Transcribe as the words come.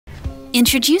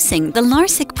Introducing the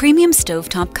Larsic Premium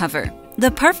Stovetop Cover,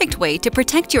 the perfect way to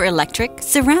protect your electric,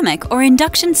 ceramic, or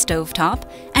induction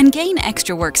stovetop and gain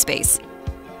extra workspace.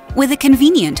 With a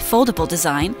convenient, foldable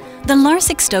design, the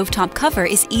Larsic Stovetop Cover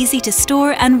is easy to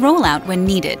store and roll out when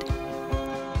needed.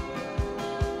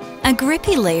 A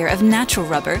grippy layer of natural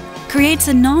rubber creates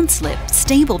a non-slip,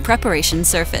 stable preparation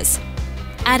surface,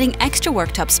 adding extra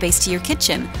worktop space to your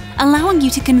kitchen, allowing you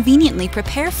to conveniently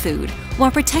prepare food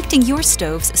while protecting your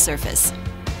stove's surface.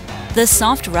 The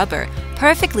soft rubber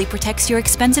perfectly protects your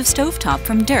expensive stovetop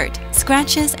from dirt,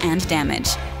 scratches, and damage.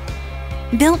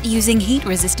 Built using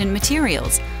heat-resistant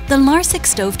materials, the Larsic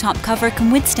Stovetop Cover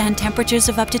can withstand temperatures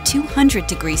of up to 200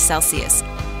 degrees Celsius,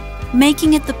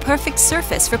 making it the perfect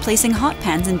surface for placing hot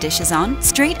pans and dishes on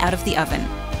straight out of the oven.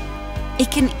 It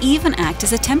can even act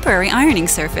as a temporary ironing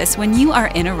surface when you are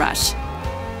in a rush.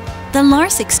 The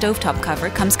Larsic Stovetop Cover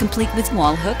comes complete with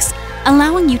wall hooks,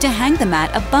 allowing you to hang the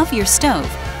mat above your stove,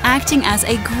 acting as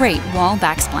a great wall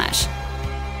backsplash.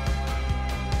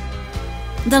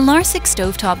 The Larsic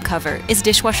Stovetop Cover is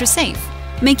dishwasher safe,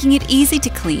 making it easy to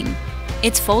clean.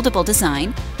 Its foldable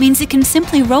design means it can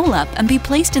simply roll up and be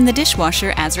placed in the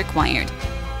dishwasher as required.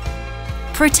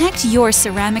 Protect your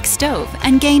ceramic stove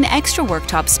and gain extra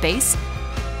worktop space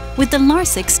with the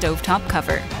Larsic Stovetop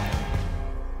Cover.